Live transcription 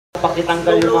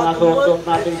Pakitanggal yung mga suot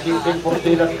natin shipping for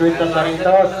silas kwenta sa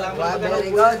ritos. Very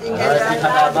good. Ay,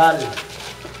 kalabal.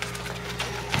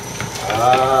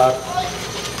 At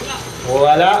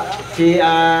wala si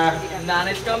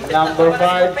number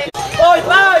 5. Oy,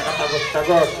 5!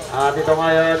 Tagos-tagos. At ito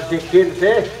ngayon si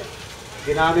 15.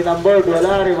 Ginamit ang board.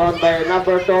 Wala. Rebound by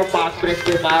number 2. Pass break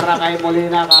para kay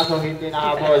Molina kaso hindi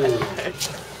nakahabol.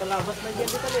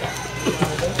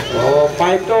 So,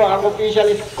 5-2 ang official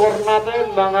score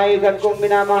natin, mga igan kong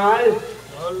minamahal.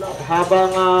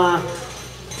 Habang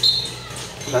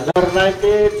number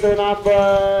 19 to number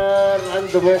ang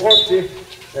dumukot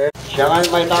siya nga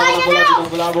may tao na pula,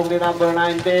 binubulabog ni number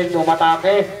 19,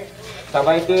 umatake.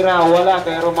 Sabay tira, wala,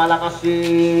 pero malakas si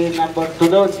number 2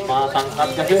 doon,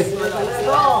 matangkad kasi.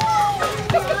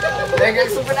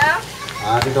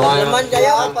 Dito nga yung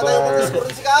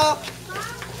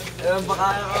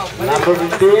number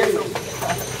 15.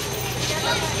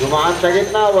 Dumaan sa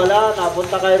gitna, wala,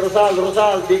 napunta kay Rosal.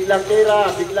 Rosal, biglang tira,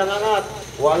 biglang angat,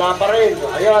 wala pa rin.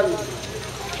 Ayun.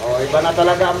 O, iba na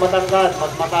talaga ang matangkad,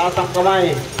 mas mataas ang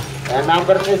kamay. Kaya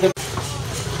number 3.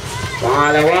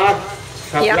 Pangalawa,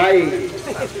 supply.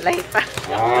 Supply pa.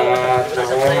 At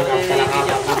nakuha ang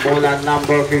palakakak ng bulan,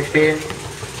 number 15.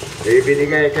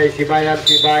 Ibinigay kay Sibayan.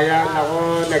 Sibayan,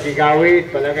 ako,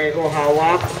 nagigawit, palagay ko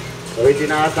hawak. So,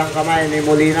 itinaas ang kamay ni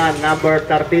Molina, number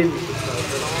 13.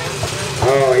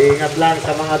 Oh, ingat lang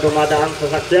sa mga dumadaang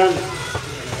sasakyan.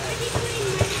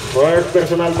 First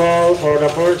personal foul for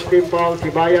the first team foul.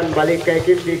 Sibayan, balik kay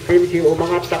Kimchi. Kimchi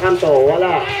umangat sa kanto,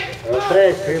 wala.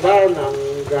 Stress, rebound, ang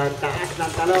taas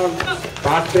ng talon.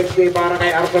 Pass break para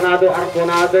kay Arconado.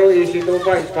 Arconado, easy 2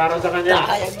 points para sa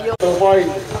kanya. 2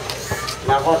 points.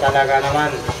 Nako, talaga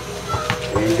naman.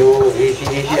 Medyo easy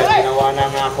ang ginawa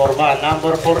ng Corba.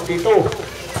 Number 42.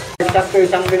 Sakto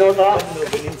isang minuto.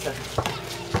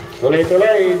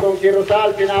 Tuloy-tuloy. Itong si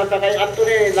Rosal, pinasa kay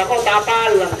Anthony. Nako,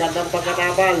 tapal. Ang gandang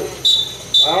pagkatapal.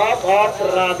 Up,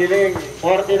 radiling.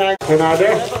 49. Kunado.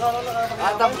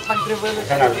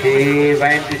 Sanag si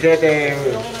 27.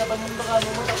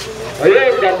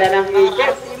 Ayun, ganda ng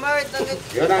ikot.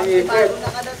 Yun ang ikot.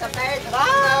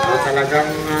 Talagang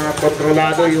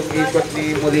kontrolado yung ikot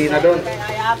ni Molina doon.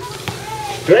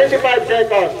 25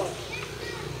 seconds.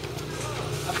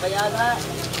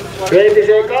 20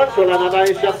 seconds. Wala na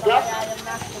tayong shot clock.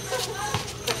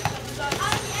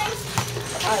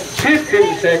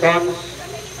 15 seconds.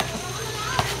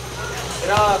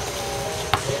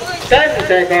 10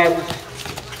 seconds.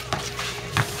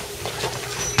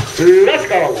 Let's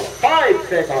go. 5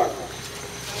 seconds.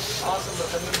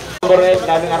 Correct,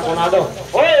 daming Arconado.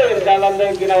 Uy, dalam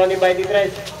na yung ginawa ni 23.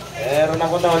 Pero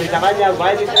napunta ulit sa kanya,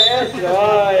 23.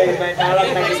 Uy, may talang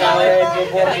na ginawa yung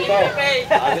 42.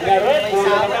 At nga rin,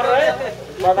 bula na rin.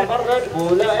 Bula rin,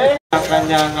 bula eh. Ang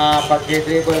kanyang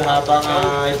pag-dribble habang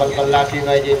ibang palaki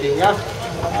na jetting niya.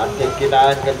 At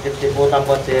kitaan kan siputan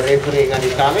po si referee nga ni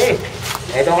Sammy.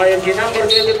 Ito ngayon si number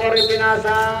 24 yung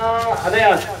pinasa. Ano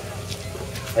yan?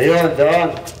 Ayun, doon.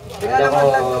 Ano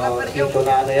ko, dito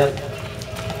na ano yan?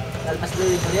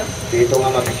 Dito nga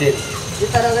mag-sit. Dito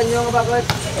talaga nyo nga bakit?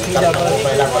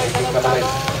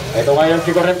 Ito ngayon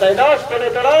si 42.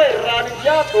 Tuloy-tuloy. Running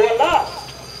shot. Wala.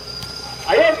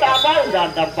 Ayun, tapal.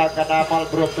 Gandang pagkatapal.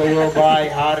 Brought to you by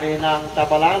Hari ng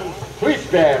Tapalan.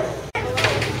 Whisper.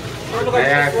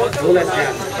 Kaya tulad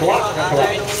yan. Swak na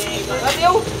swak.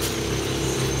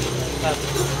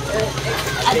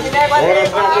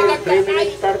 Oras natin, 3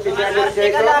 minutes 37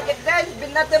 seconds.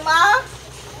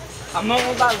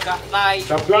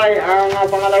 Supply ang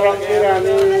pangalawang tira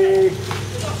ni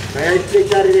Naya-split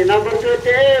na rin. Number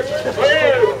 28.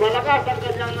 Malakas ang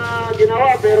kanyang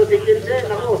ginawa pero si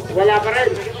Kimse, wala pa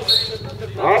rin.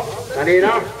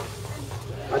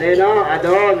 Kanina,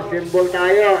 adon, symbol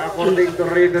tayo according to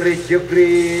referee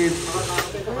Jeffrey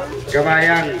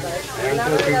Gabayan. Ayan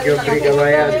po si Jeffrey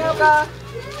Gabayan.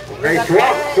 Okay,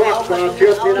 swak sa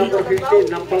shoot ni number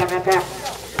 15 ng palakapak.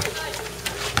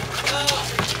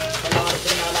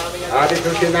 At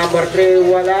ito si number 3,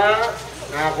 wala.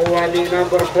 Nakakuha ni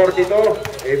number 42.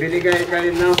 Ibinigay ka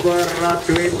ni number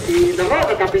 20.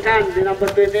 Natapikan ni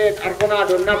number 28.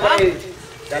 Arconado na pa eh.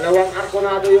 Dalawang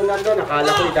Arconado yung nandun.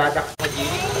 Nakala ko idadak.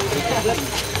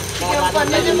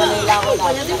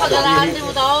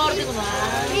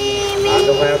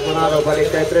 Ando kaya Arconado.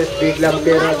 Balik tayo 3. Biglang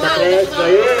pera sa 3.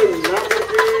 Ayun. Number 3.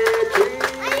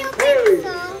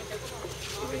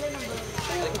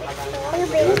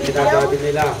 Ang sinasabi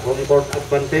nila, home court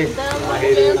advantage.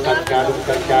 Dahil yung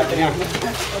nagkadong-kagkado niya.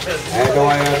 Ito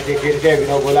ngayon si Kirke,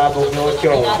 binubulabog ng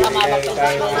 8. Binigay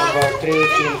tayo number 3,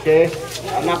 Kirke.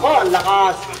 Nako, ang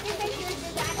lakas.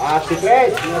 Si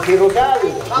Tres, si Rosal,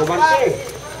 gumante.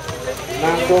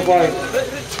 ng 2 points.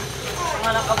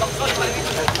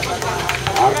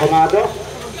 Arconado.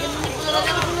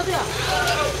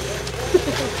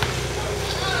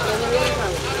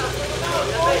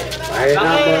 Ay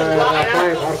number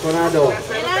 5, Arconado.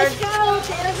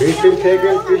 15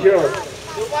 seconds to shoot.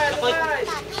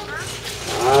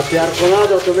 Si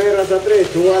Arconado tumira sa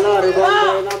 3. Wala, rebound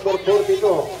kay number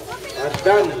 42. At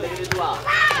Dan.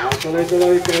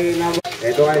 Tuloy-tuloy kay number.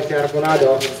 Ito ay si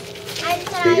Arconado.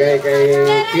 Bigay kay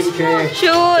Kimche.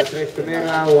 Shoot! 3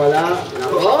 tumira, wala.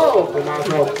 Nako,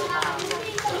 pumasok.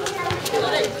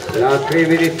 Last 3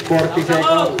 minutes 40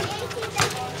 seconds.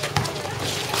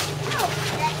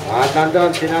 At nandun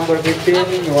si number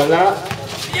 15, wala.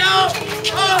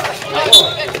 Nako,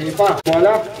 sipa,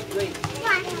 wala.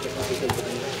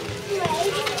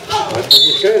 At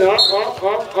nag-screen,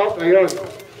 ayun.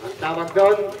 Ang tawag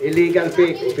doon, illegal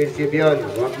pick, offensive yun.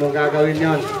 Huwag mong gagawin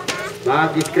yun.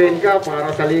 Mag-screen ka para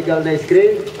sa legal na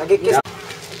screen. 15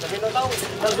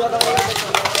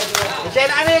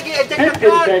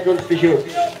 seconds to shoot.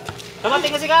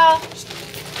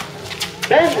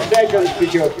 10 seconds to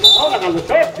shoot. Ako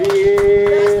nakalusot si...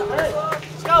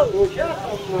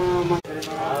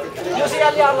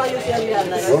 UCL yan.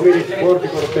 2 minutes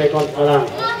 44 seconds na lang.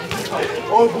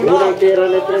 Unang tira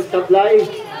ni Tres Tablay.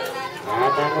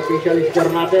 At ang official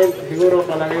score natin, siguro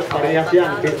talaga parehas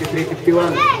yan,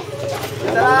 53-51.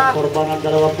 Ang korban ng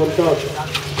 2 puntos.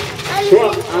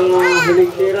 Suwak ang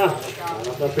huling tira.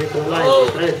 Nasa free throw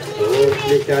line, Tres.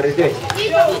 Split charity.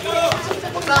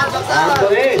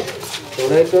 Anthony,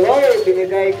 tuloy-tuloy,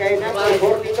 binigay kay number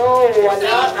 42,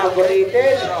 wala, number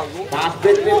 18. Pass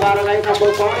din para kay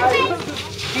number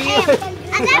 5.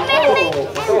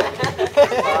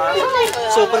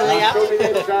 Super layup. 2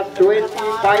 minutes at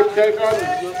 25 seconds.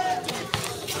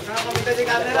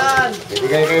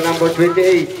 Binigay kay number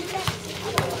 28.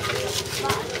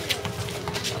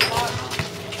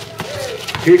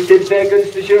 15 seconds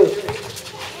to shoot.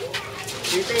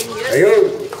 Ayun.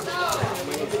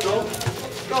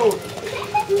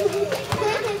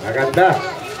 Maganda.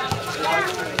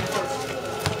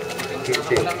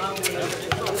 15.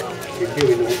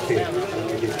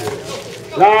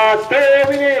 Last 3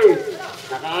 minutes.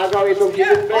 Nakaagaw itong si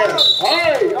Silver.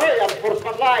 Hoy! Ang force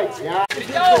light. Yan.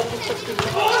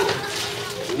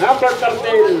 Number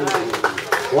 13.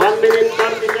 1 minute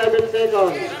 37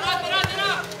 seconds.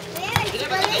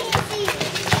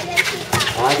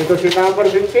 Dito si number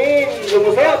 15.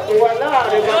 Lumusot.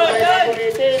 Wala. Rebound kay number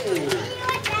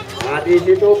 18. At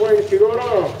easy 2 points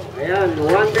siguro. Ayan. 1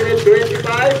 minute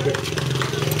 25.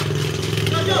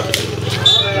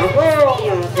 Nako.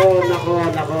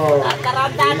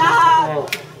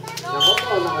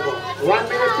 1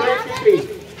 minute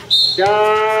 23.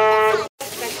 Shot.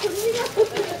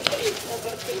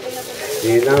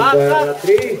 Si number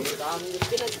 3.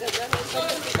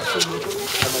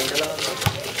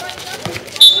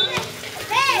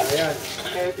 Ayan.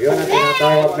 Yun ang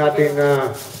tinatawag natin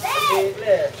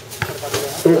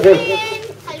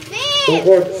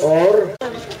tukod or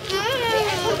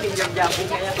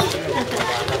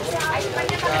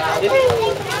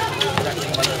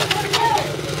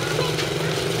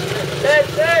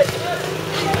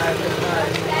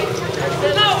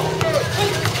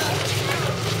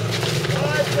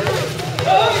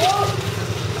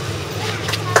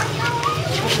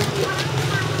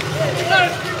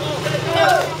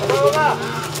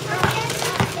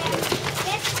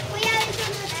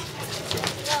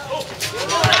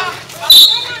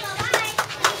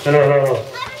Hello.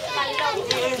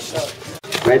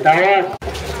 May tawag.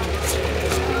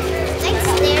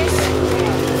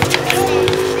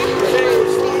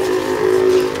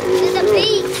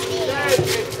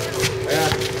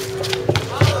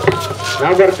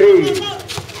 Number 3.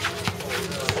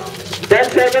 10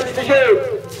 seconds to shoot.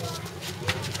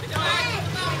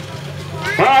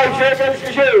 5 seconds to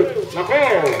shoot. Nako.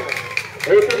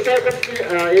 18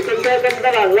 seconds na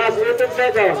lang. Last 18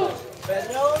 seconds.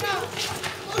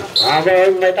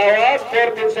 May tawag.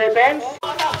 14 seconds.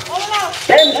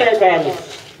 10 seconds.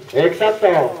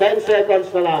 Eksakto. 10 seconds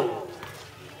na lang.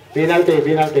 Penalty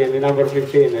ni number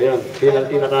 15. Ayun.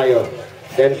 Penalty na tayo.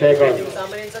 10 seconds.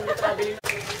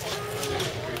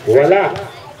 Wala.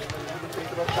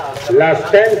 Last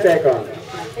 10 seconds.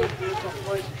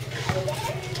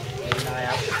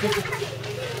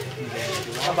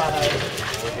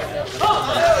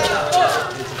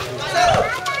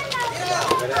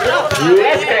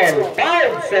 Less than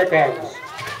 5 seconds.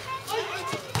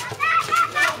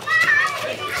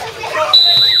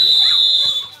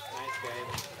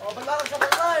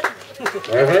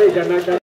 Okay, ganun.